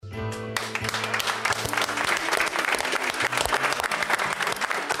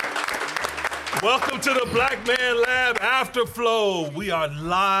Welcome to the Black Man Lab Afterflow. We are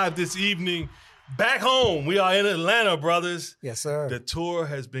live this evening back home. We are in Atlanta, brothers. Yes, sir. The tour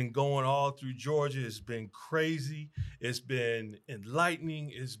has been going all through Georgia. It's been crazy. It's been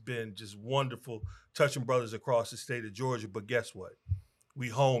enlightening. It's been just wonderful touching brothers across the state of Georgia. But guess what? We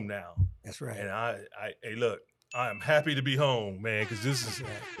home now. That's right. And hey, look, I am happy to be home, man, because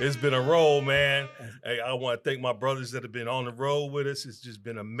it's been a roll, man. Hey, I want to thank my brothers that have been on the road with us. It's just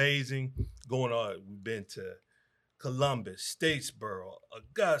been amazing going on. We've been to Columbus, Statesboro,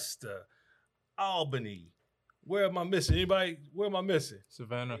 Augusta, Albany. Where am I missing? Anybody? Where am I missing?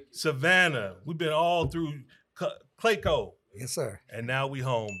 Savannah. We've been all through Clayco. Yes, sir. And now we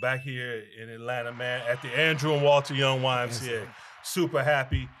home, back here in Atlanta, man, at the Andrew and Walter Young YMCA. Yes, super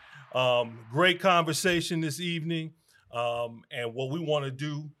happy. Great conversation this evening. And what we want to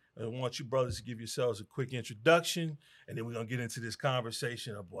do, I want you brothers to give yourselves a quick introduction, and then we're going to get into this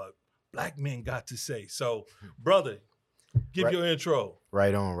conversation of what black men got to say. So, brother, give your intro.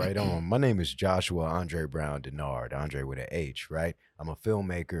 Right on. My name is Joshua Andre Brown Denard, Andre with an H, right? I'm a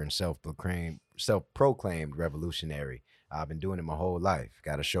filmmaker and self-proclaimed revolutionary. I've been doing it my whole life.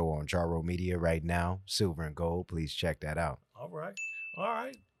 Got a show on Jarro Media right now, Silver and Gold. Please check that out. All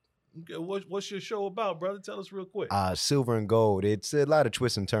right. What's your show about, brother? Tell us real quick. Silver and Gold. It's a lot of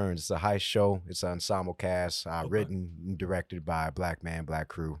twists and turns. It's a heist show. It's an ensemble cast, written and directed by a Black Man, Black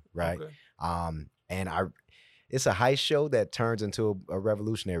Crew, right? Okay. It's a heist show that turns into a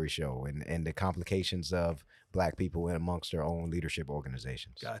revolutionary show and the complications of Black people in amongst their own leadership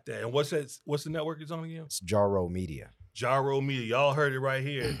organizations. Got that. And what's the network it's on again? It's Jarro Media. Jarro Media. Y'all heard it right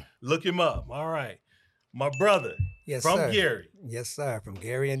here. Look him up. All right. My brother, from Gary. Yes, sir, from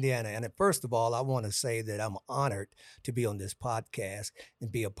Gary, Indiana. And first of all, I want to say that I'm honored to be on this podcast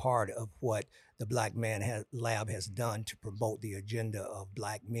and be a part of what the Black Man Lab has done to promote the agenda of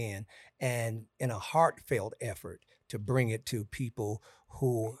Black men, and in a heartfelt effort to bring it to people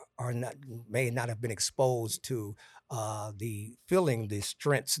who may not have been exposed to the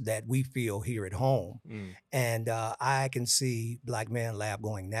strengths that we feel here at home. And I can see Black Man Lab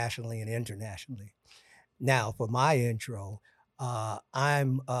going nationally and internationally. Now, for my intro,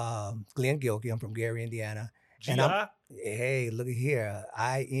 I'm Glenn Gilkey. I'm from Gary, Indiana. And hey, look at here,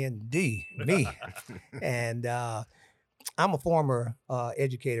 IND, me. And I'm a former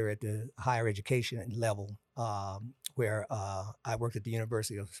educator at the higher education level, where I worked at the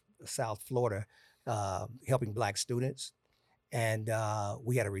University of South Florida, helping Black students. And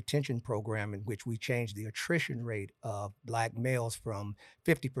we had a retention program in which we changed the attrition rate of Black males from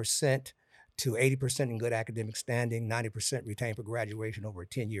 50% to 80% in good academic standing, 90% retained for graduation over a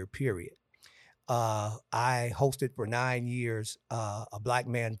 10-year period. I hosted for 9 years a Black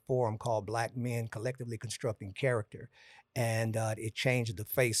man forum called Black Men Collectively Constructing Character, and it changed the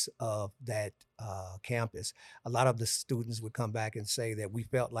face of that campus. A lot of the students would come back and say that we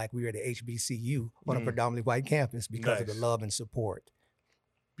felt like we were at the HBCU on a predominantly white campus because of the love and support.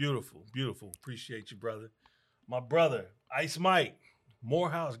 Beautiful. Appreciate you, brother. My brother, Ice Mike,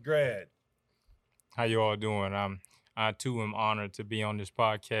 Morehouse grad. How you all doing? I too am honored to be on this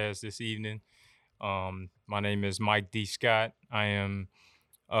podcast this evening. My name is Mike D. Scott. I am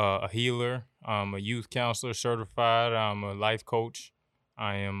a healer. I'm a youth counselor certified. I'm a life coach.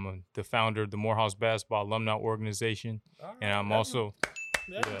 I am the founder of the Morehouse Basketball Alumni Organization. Right, and I'm also...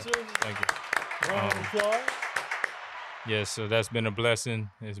 Thank you. Round of applause. Yes, so that's been a blessing.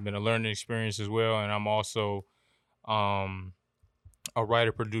 It's been a learning experience as well. And I'm also a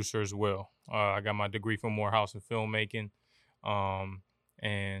writer-producer as well. I got my degree from Morehouse in filmmaking,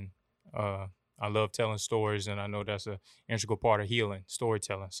 and I love telling stories, and I know that's an integral part of healing,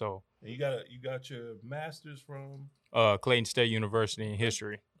 storytelling. So and you got your master's from Clayton State University in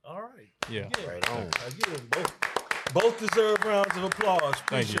history. All right. Yeah. Right on. Again, both deserve rounds of applause.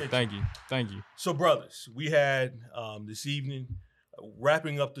 Thank you. So, brothers, we had this evening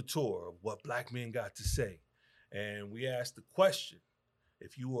wrapping up the tour of what Black men got to say, and we asked the question: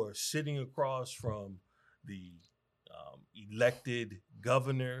 if you are sitting across from the elected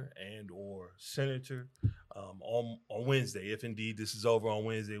governor and or senator on Wednesday, if indeed this is over on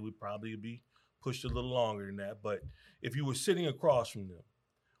Wednesday, we'd probably be pushed a little longer than that. But if you were sitting across from them,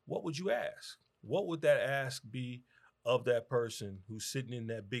 what would you ask? What would that ask be of that person who's sitting in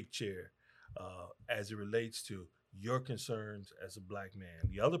that big chair as it relates to your concerns as a Black man?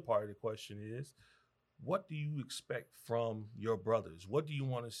 The other part of the question is, what do you expect from your brothers? What do you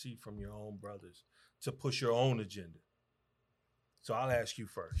want to see from your own brothers to push your own agenda? So I'll ask you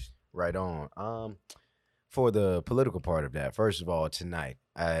first. Right on. For the political part of that, first of all, tonight,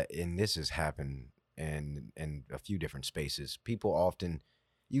 and this has happened in a few different spaces, people often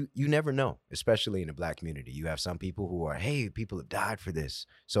you never know, especially in the Black community. You have some people who are, hey, people have died for this,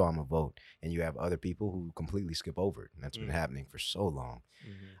 so I'm gonna vote, and you have other people who completely skip over it, and that's been happening for so long.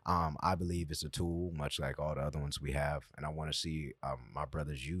 I believe it's a tool, much like all the other ones we have, and I want to see my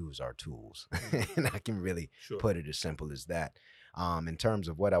brothers use our tools, and I can really put it as simple as that. In terms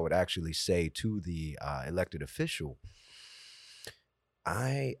of what I would actually say to the elected official,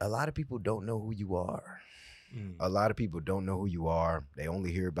 a lot of people don't know who you are. A lot of people don't know who you are. They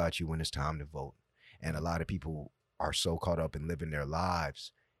only hear about you when it's time to vote. And a lot of people are so caught up in living their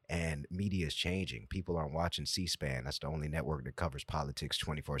lives, and media is changing. People aren't watching C-SPAN. That's the only network that covers politics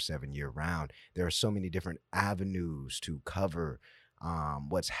 24/7 year round. There are so many different avenues to cover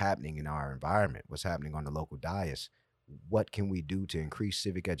what's happening in our environment, what's happening on the local dais. What can we do to increase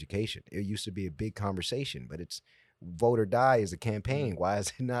civic education? It used to be a big conversation, but it's vote or die is a campaign. Why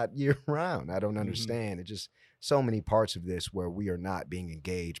is it not year round? I don't understand. It's just so many parts of this where we are not being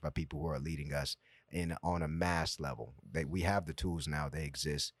engaged by people who are leading us on a mass level. We have the tools now, they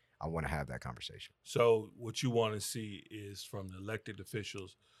exist. I want to have that conversation. So what you want to see is from the elected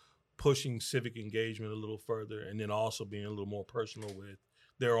officials pushing civic engagement a little further, and then also being a little more personal with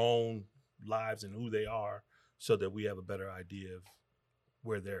their own lives and who they are, so that we have a better idea of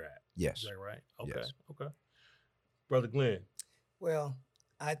where they're at. Yes. Is that right? Okay. Yes. Okay. Brother Glenn. Well,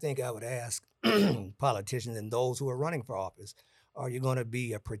 I think I would ask politicians and those who are running for office, are you going to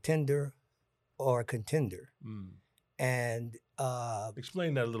be a pretender or a contender? And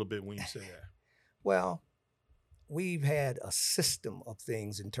explain that a little bit when you say that. Well, we've had a system of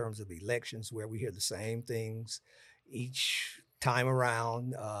things in terms of elections where we hear the same things each time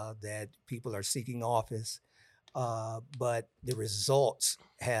around, that people are seeking office, but the results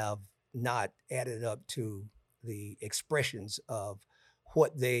have not added up to the expressions of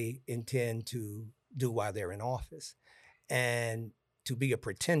what they intend to do while they're in office. And to be a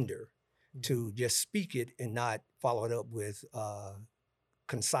pretender, to just speak it and not follow it up with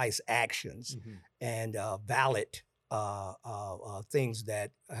concise actions and valid things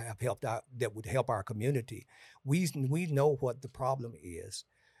that have helped out, that would help our community. We know what the problem is,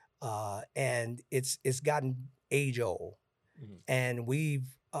 and it's gotten age old, and we've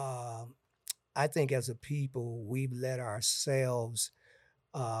I think as a people, we've let ourselves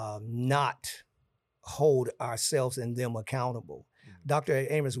not hold ourselves and them accountable. Dr.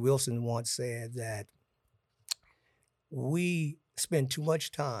 Amos Wilson once said that we spend too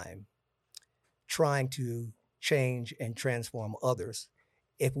much time trying to change and transform others.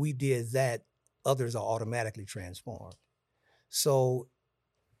 If we did that, others are automatically transformed. So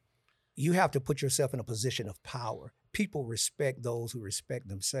you have to put yourself in a position of power. People respect those who respect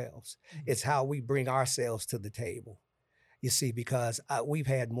themselves. It's how we bring ourselves to the table. You see, because we've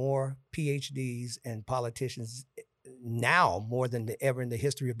had more PhDs and politicians now more than ever in the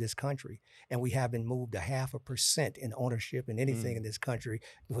history of this country, and we haven't moved 0.5% in ownership in anything in this country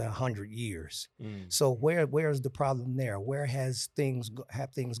for 100 years. So where's the problem there? Where have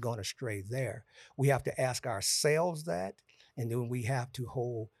things gone astray there? We have to ask ourselves that, and then we have to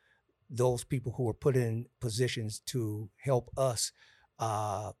hold those people who are put in positions to help us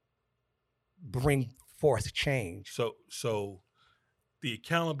bring forth change. So the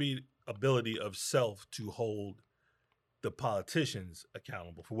accountability of self to hold the politicians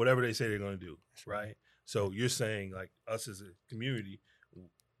accountable for whatever they say they're going to do, right? So you're saying, like, us as a community,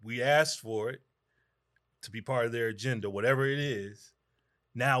 we asked for it to be part of their agenda, whatever it is.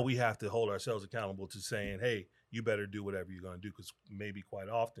 Now we have to hold ourselves accountable to saying, hey, you better do whatever you're going to do, because maybe quite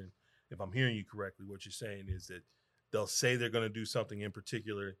often, if I'm hearing you correctly, what you're saying is that they'll say they're going to do something in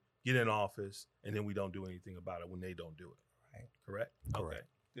particular, get in office, and then we don't do anything about it when they don't do it. Right. Correct? Correct. Okay.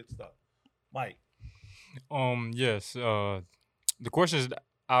 Good stuff. Mike. Yes. The questions that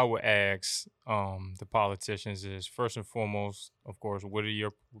I would ask the politicians is, first and foremost, of course, what are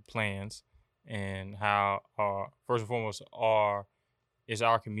your plans, and how first and foremost, is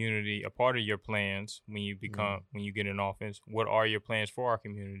our community a part of your plans when you when you get in office? What are your plans for our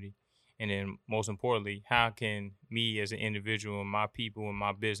community? And then most importantly, how can me as an individual and my people and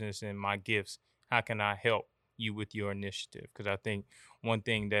my business and my gifts, how can I help you with your initiative? Because I think one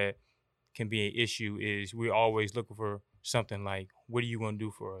thing that can be an issue is we're always looking for something like, what are you going to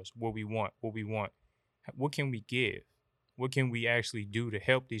do for us? What we want? What can we give? What can we actually do to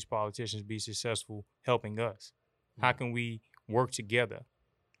help these politicians be successful helping us? How can we work together?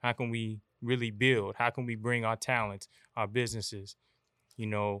 How can we really build? How can we bring our talents, our businesses,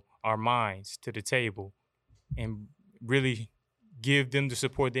 our minds to the table and really give them the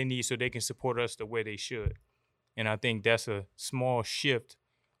support they need so they can support us the way they should? And I think that's a small shift,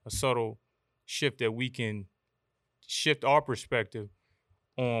 a subtle shift that we can shift our perspective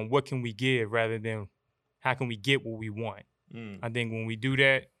on what can we give rather than how can we get what we want. I think when we do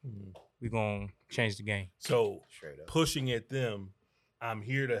that, we're going to change the game. So pushing at them, I'm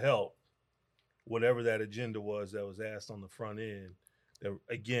here to help, whatever that agenda was that was asked on the front end, that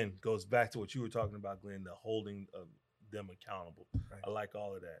again goes back to what you were talking about, Glenn, the holding of them accountable. Right. I like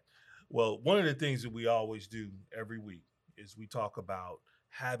all of that. Well, one of the things that we always do every week is we talk about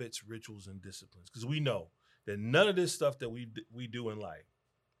habits, rituals, and disciplines, because we know that none of this stuff that we do in life,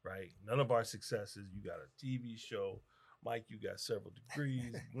 right? None of our successes, you got a TV show, Mike, you got several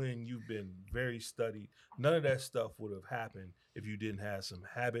degrees. Glenn, you've been very studied. None of that stuff would have happened if you didn't have some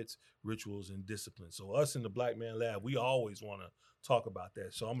habits, rituals, and disciplines. So us in the Black Man Lab, we always want to talk about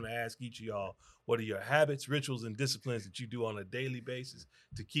that. So I'm going to ask each of y'all, what are your habits, rituals, and disciplines that you do on a daily basis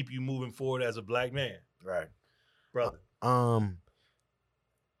to keep you moving forward as a Black man? Right. Brother. I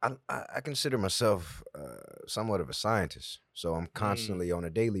consider myself somewhat of a scientist. So I'm constantly on a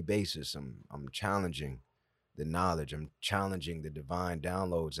daily basis, I'm challenging the knowledge. I'm challenging the divine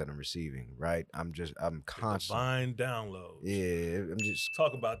downloads that I'm receiving, right? I'm constant. Divine downloads. Yeah, I'm just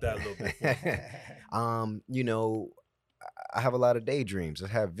talk about that a little bit. You know, I have a lot of daydreams. I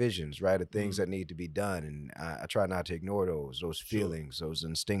have visions, right, of things that need to be done, and I try not to ignore those feelings, those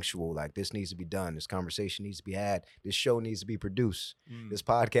instinctual, like this needs to be done, this conversation needs to be had, this show needs to be produced, this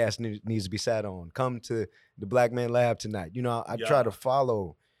podcast needs to be sat on. Come to the Black Man Lab tonight. You know, I try to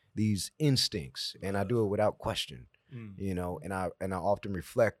follow these instincts, and I do it without question. You know, and I often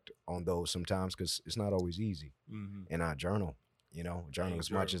reflect on those sometimes because it's not always easy. And I journal. You know, journal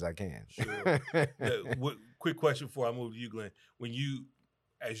as much as I can. Sure. Quick question before I move to you, Glenn.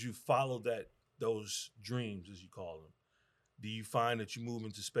 As you follow those dreams, as you call them, do you find that you move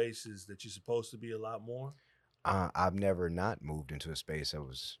into spaces that you're supposed to be a lot more? I've never not moved into a space that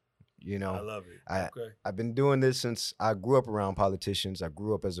was, you know. I love it. I've been doing this since I grew up around politicians. I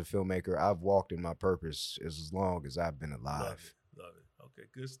grew up as a filmmaker. I've walked in my purpose as long as I've been alive. Love it. Okay,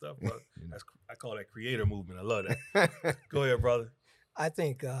 good stuff, brother. I call that creator movement. I love that. Go ahead, brother. I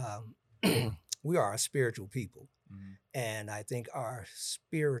think we are a spiritual people, and I think our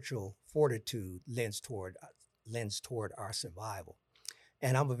spiritual fortitude lends toward our survival.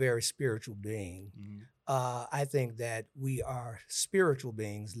 And I'm a very spiritual being. I think that we are spiritual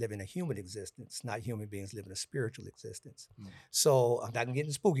beings living a human existence, not human beings living a spiritual existence. So I'm not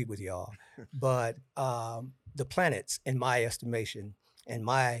getting spooky with y'all, but the planets, in my estimation, and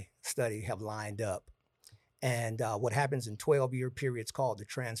my study, have lined up. And what happens in 12-year periods called the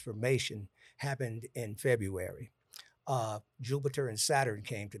transformation happened in February. Jupiter and Saturn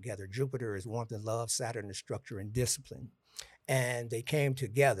came together. Jupiter is warmth and love, Saturn is structure and discipline. And they came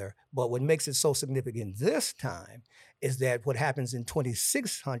together. But what makes it so significant this time is that what happens in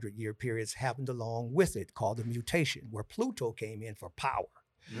 2,600-year periods happened along with it, called the mutation, where Pluto came in for power.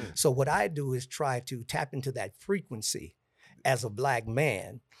 So what I do is try to tap into that frequency as a Black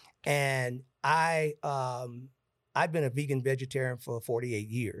man. And I've been a vegan vegetarian for 48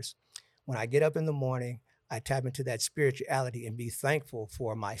 years. When I get up in the morning, I tap into that spirituality and be thankful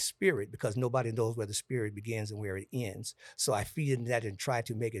for my spirit, because nobody knows where the spirit begins and where it ends. So I feed into that and try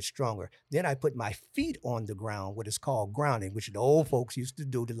to make it stronger. Then I put my feet on the ground, what is called grounding, which the old folks used to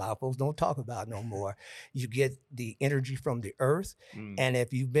do, the loud folks don't talk about no more. You get the energy from the earth. And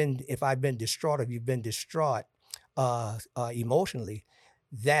if I've been distraught, emotionally,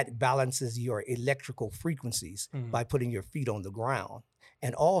 that balances your electrical frequencies by putting your feet on the ground.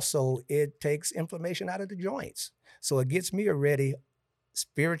 And also it takes inflammation out of the joints. So it gets me ready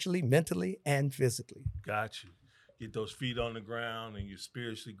spiritually, mentally, and physically. Got you. Get those feet on the ground and you're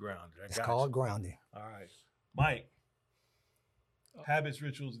spiritually grounded. It's called grounding. All right. Mike, habits,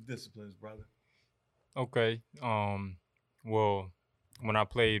 rituals, and disciplines, brother. Okay. Well, when I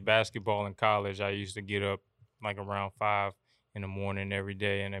played basketball in college, I used to get up like around 5 in the morning every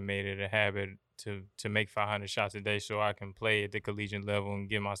day, and I made it a habit to make 500 shots a day so I can play at the collegiate level and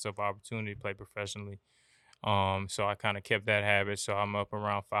give myself an opportunity to play professionally. So I kind of kept that habit. So I'm up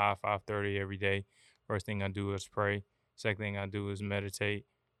around 5:30 every day. First thing I do is pray. Second thing I do is meditate.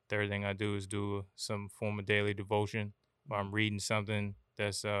 Third thing I do is do some form of daily devotion where I'm reading something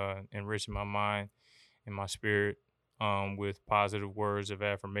that's enriching my mind and my spirit with positive words of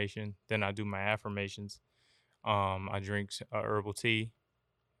affirmation. Then I do my affirmations. I drink herbal tea.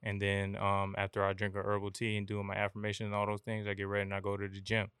 And then after I drink a herbal tea and do my affirmation and all those things, I get ready and I go to the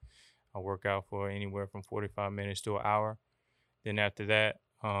gym. I work out for anywhere from 45 minutes to an hour. Then after that,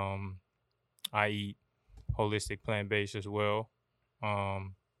 I eat holistic plant-based as well,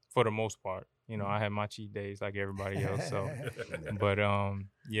 for the most part. You know, I have my cheat days like everybody else. So, but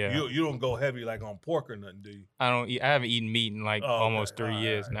yeah, you don't go heavy like on pork or nothing, do you? I don't. I haven't eaten meat in like almost 3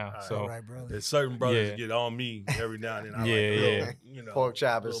 years now. All So, All right, brother. there's certain brothers get on me every now and then. I Yeah, like a yeah. little, you know, Pork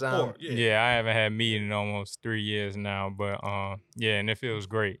chop or little something. pork, yeah, I haven't had meat in almost 3 years now. But yeah, and it feels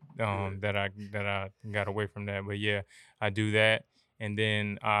great that I got away from that. But yeah, I do that, and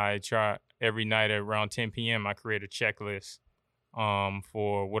then I try every night at around 10 p.m. I create a checklist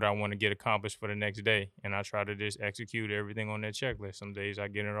for what I want to get accomplished for the next day. And I try to just execute everything on that checklist. Some days I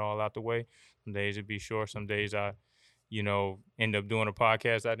get it all out the way. Some days it be short. Some days I, you know, end up doing a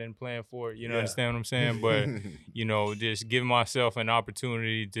podcast I didn't plan for. You know, understand what I'm saying? But, you know, just give myself an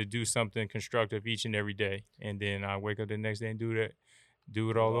opportunity to do something constructive each and every day. And then I wake up the next day and do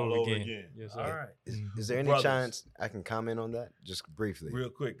it all over again. Yes, all right. Is there any Brothers. chance I can comment on that just briefly? Real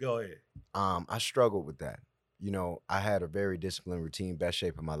quick, go ahead. I struggled with that. You know, I had a very disciplined routine, best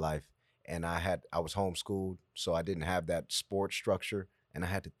shape of my life, and I was homeschooled, so I didn't have that sport structure, and I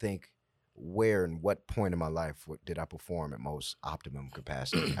had to think where and what point in my life did I perform at most optimum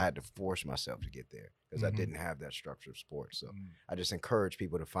capacity. I had to force myself to get there because I didn't have that structure of sports. So I just encourage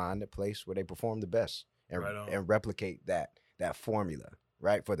people to find a place where they perform the best and replicate that formula,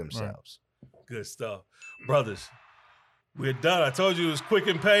 right, for themselves. Right. Good stuff. Brothers, we're done. I told you it was quick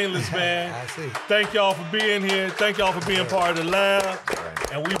and painless, man. I see. Thank y'all for being here. Thank y'all for being part of the lab.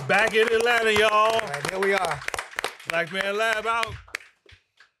 Right. And we back in Atlanta, y'all. All right, there we are. Black Man Lab out.